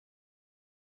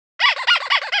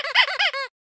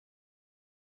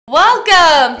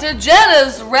Welcome to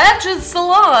Jenna's Ratchet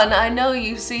Salon. I know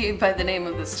you see by the name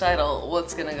of this title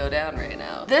what's gonna go down right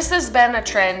now. This has been a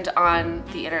trend on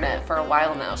the internet for a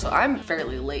while now, so I'm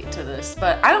fairly late to this,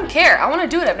 but I don't care. I wanna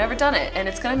do it, I've never done it, and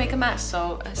it's gonna make a mess,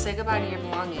 so say goodbye to your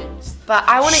belongings. But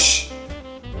I wanna... Shh.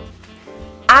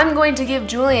 I'm going to give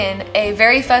Julian a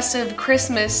very festive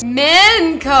Christmas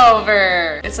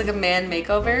man-cover. It's like a man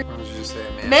makeover. What did you just say,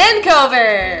 a man?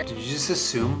 Man-cover! Did you just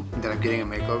assume that I'm getting a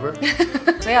makeover?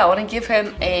 So yeah, I want to give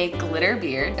him a glitter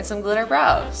beard and some glitter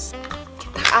brows.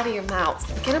 Get that out of your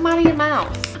mouth. Get them out of your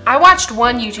mouth. I watched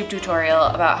one YouTube tutorial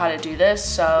about how to do this,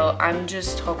 so I'm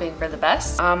just hoping for the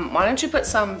best. Why don't you put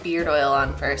some beard oil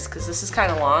on first, because this is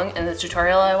kind of long, and the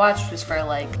tutorial I watched was for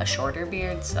like a shorter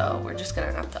beard, so we're just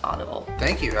gonna have to audible.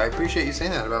 Thank you, I appreciate you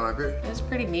saying that about my beard. It's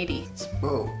pretty meaty.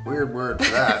 Whoa, weird word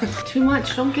for that. Too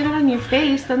much, don't get it on your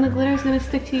face, then the glitter's gonna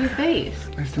stick to your face.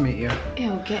 Nice to meet you. Ew,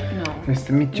 no. Nice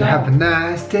to meet you, have a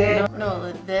nice day.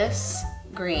 No, this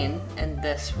green and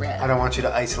this red. I don't want you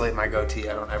to isolate my goatee.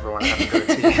 I don't ever want to have a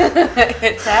goatee.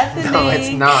 It's happening. No, it's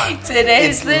not.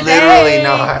 Today's the day. It's literally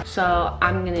not. So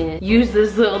I'm gonna use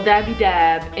this little dabby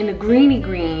dab in a greeny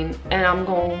green and I'm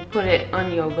gonna put it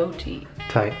on your goatee.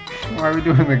 Tight. Why are we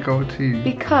doing the goatee?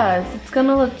 Because it's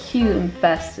gonna look cute and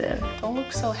festive. Don't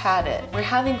look so had it. We're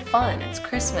having fun. It's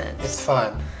Christmas. It's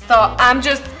fun. So I'm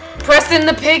just pressing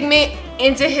the pigment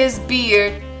into his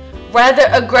beard rather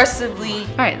aggressively.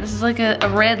 All right, this is like a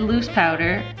red loose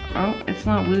powder. Oh, it's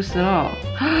not loose at all.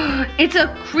 It's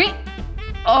a cream.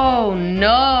 Oh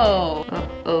no.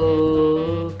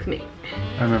 Uh-oh, come here.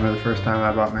 I remember the first time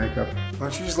I bought makeup. Why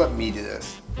don't you just let me do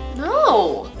this?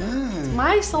 No, it's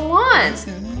my salon.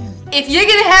 If you're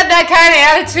gonna have that kind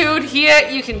of attitude here,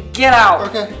 you can get out.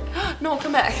 Okay. No,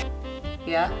 come back.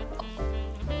 Yeah?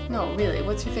 No, really,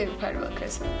 what's your favorite part about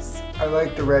Christmas? I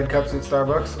like the red cups at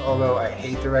Starbucks, although I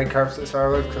hate the red cups at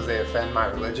Starbucks because they offend my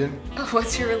religion.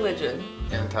 What's your religion?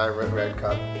 Anti-red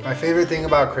cup. My favorite thing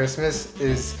about Christmas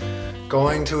is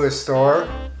going to a store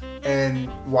and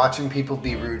watching people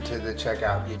be rude to the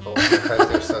checkout people because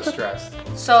they're so stressed.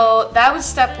 So that was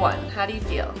step one. How do you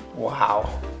feel? Wow.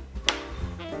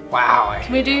 Wow.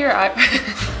 Can we do your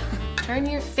eyebrows? Turn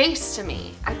your face to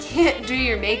me. I can't do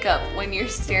your makeup when you're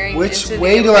staring into the abyss. Which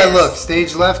way do I look?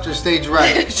 Stage left or stage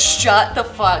right? Shut the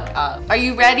fuck up. Are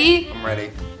you ready? I'm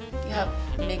ready. You have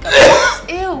makeup.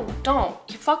 Ew, don't.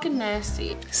 You're fucking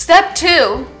nasty. Step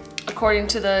two, according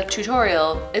to the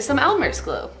tutorial, is some Elmer's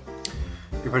glue.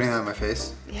 You're putting that on my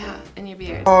face? Yeah, in your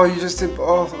beard. Oh, you just did,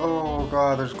 oh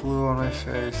god, there's glue on my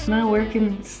face. I'm gonna work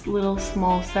in little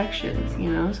small sections,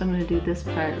 you know? So I'm gonna do this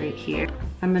part right here.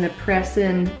 I'm gonna press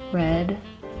in red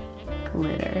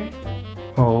glitter.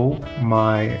 Oh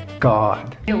my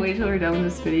god. Can't wait till we're done with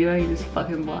this video. I can just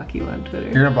fucking block you on Twitter.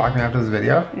 You're gonna block me after this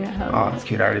video? Yeah. Oh, that's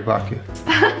cute, I already blocked you.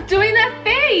 Stop doing that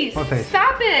face! What face?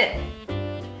 Stop it!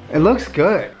 It looks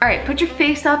good. All right, put your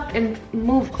face up and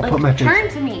move. I'll put my face, turn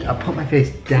to me. I'll put my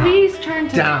face down. Please turn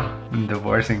to down. I'm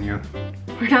divorcing you.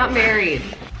 We're not married.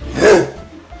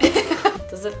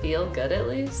 Does it feel good at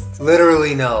least?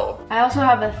 Literally no. I also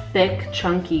have a thick,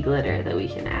 chunky glitter that we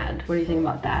can add. What do you think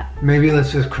about that? Maybe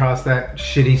let's just cross that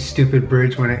shitty, stupid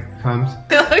bridge when it comes.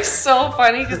 It looks so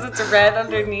funny because it's red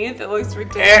underneath. It looks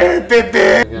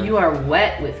ridiculous. You are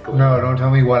wet with glitter. No, don't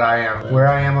tell me what I am. Where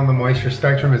I am on the moisture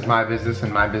spectrum is my business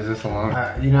and my business alone.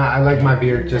 You know, I like my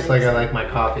beard just like I like my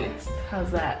coffee. How's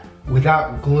that?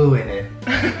 Without glue in it.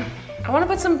 I want to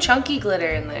put some chunky glitter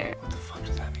in there. What the fuck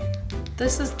does that mean?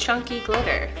 This is chunky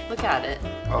glitter. Look at it.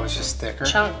 Oh, it's just thicker?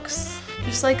 Chunks.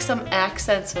 Just like some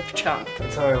accents of chunk.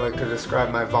 That's how I like to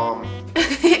describe my vom.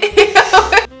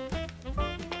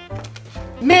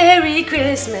 Merry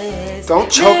Christmas.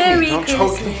 Don't choke Merry me. Don't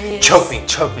choke me. Christmas. Choke me.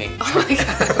 Choke me. Oh my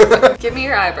god. Give me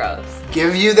your eyebrows.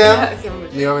 Give you them? Yeah, give them.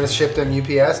 You want me to ship them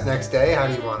UPS next day? How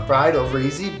do you want? Fried, over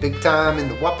easy, big time in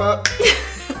the whopper?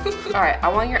 Alright, I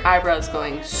want your eyebrows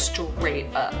going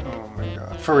straight up. Oh my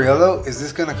god. For real though, is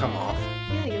this gonna come off?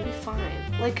 Yeah, you'll be fine.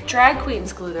 Like drag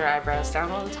queens glue their eyebrows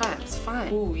down all the time. It's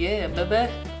fine. Ooh, yeah,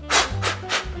 baby.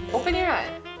 Open your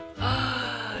eye.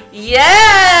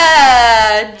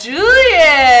 Yeah!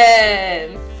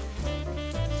 Julian!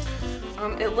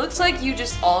 It looks like you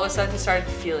just all of a sudden started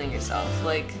feeling yourself.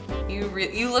 Like,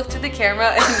 you looked at the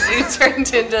camera and you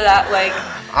turned into that, like...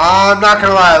 I'm not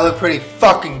gonna lie, I look pretty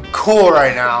fucking cool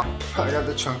right now. I got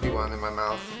the chunky one in my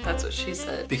mouth. That's what she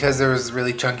said. Because there was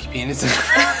really chunky penis in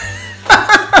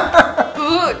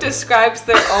Who describes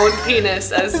their own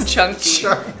penis as chunky?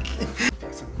 Chunky.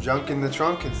 Got some junk in the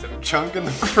trunk instead of chunk in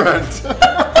the front.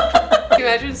 Can you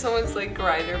imagine someone's like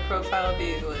Grindr profile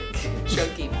being like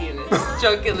chunky penis,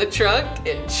 junk in the trunk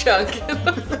and chunk in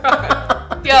the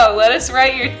front? Yo, let us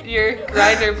write your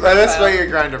Grindr profile. Let us write your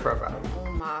Grindr profile.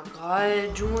 Oh my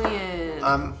God, Julian.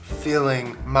 I'm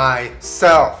feeling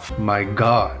myself. My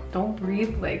God. Don't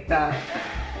breathe like that.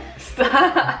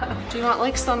 Stop. Do you want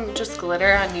like some just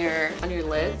glitter on your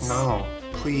lids? No,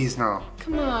 please no.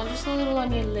 Come on, just a little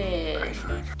on your lid.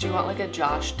 Do you want like a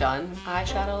Josh Dunn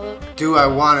eyeshadow look? Do I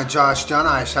want a Josh Dunn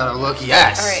eyeshadow look?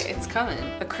 Yes. All right, it's coming.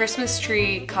 A Christmas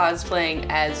tree cosplaying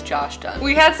as Josh Dunn.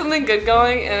 We had something good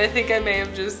going, and I think I may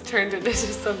have just turned it into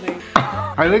something.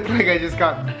 I look like I just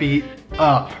got beat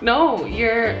up. No,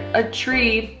 you're a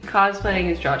tree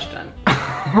cosplaying as Josh Dunn.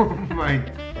 Oh my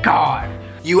God.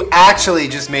 You actually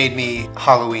just made me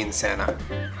Halloween Santa.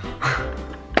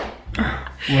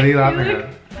 What are you laughing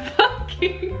at?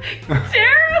 Fucking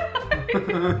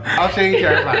terrifying. I'll show you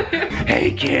terrified.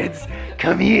 Hey kids,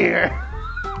 come here.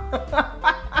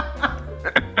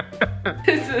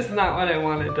 This is not what I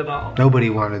wanted at all.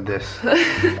 Nobody wanted this.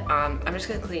 I'm just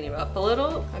gonna clean you up a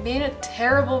little. I made a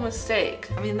terrible mistake.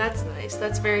 I mean, that's nice.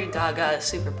 That's very Gaga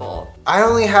Super Bowl. I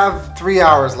only have 3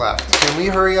 hours left. Can we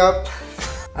hurry up?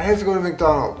 I have to go to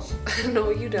McDonald's. No,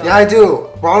 you don't. Yeah, I do.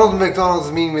 Ronald McDonald's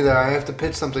is meeting me there. I have to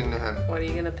pitch something to him. What are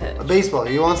you gonna pitch? A baseball.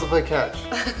 He wants to play catch.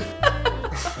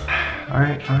 All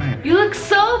right, fine. You look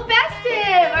so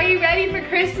festive. Are you ready for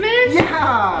Christmas?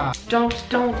 Yeah. Don't.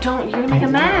 You're gonna make a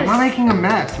mess. I'm not making a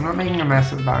mess. I'm not making a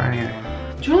mess about anything.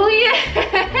 Julian!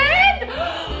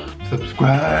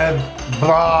 Subscribe.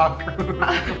 Block.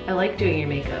 I like doing your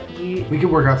makeup. We could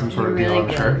work out some sort of deal, I'm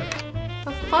sure.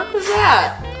 The fuck was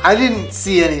that? I didn't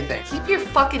see anything. Keep your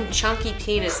fucking chunky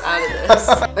penis out of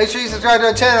this. Make sure you subscribe to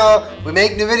our channel. We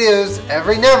make new videos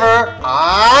every never.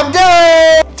 I'm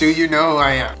Dylan. Do you know who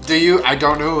I am? Do you? I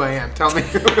don't know who I am. Tell me.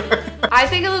 I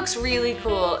think it looks really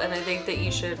cool, and I think that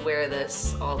you should wear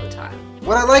this all the time.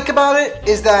 What I like about it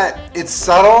is that it's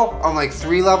subtle on like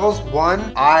 3 levels.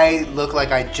 1, I look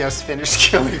like I just finished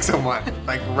killing someone,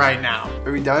 like right now.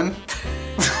 Are we done?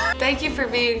 Thank you for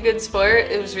being a good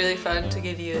sport. It was really fun to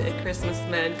give you a Christmas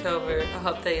man cover. I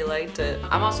hope that you liked it.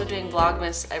 I'm also doing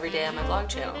Vlogmas every day on my vlog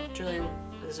channel. Julian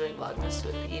is doing Vlogmas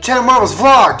with me. Channel Marvel's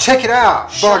vlog. Check it out.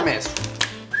 Vlogmas.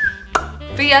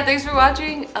 But yeah, thanks for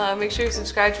watching. Make sure you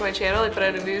subscribe to my channel. I put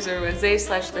out a news every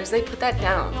Wednesday/Thursday. Put that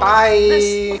down.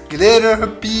 Bye. Glitter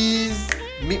bees.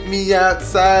 Meet me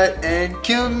outside and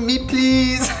kill me,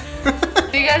 please.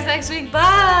 See you guys next week.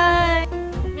 Bye.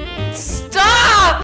 Stop!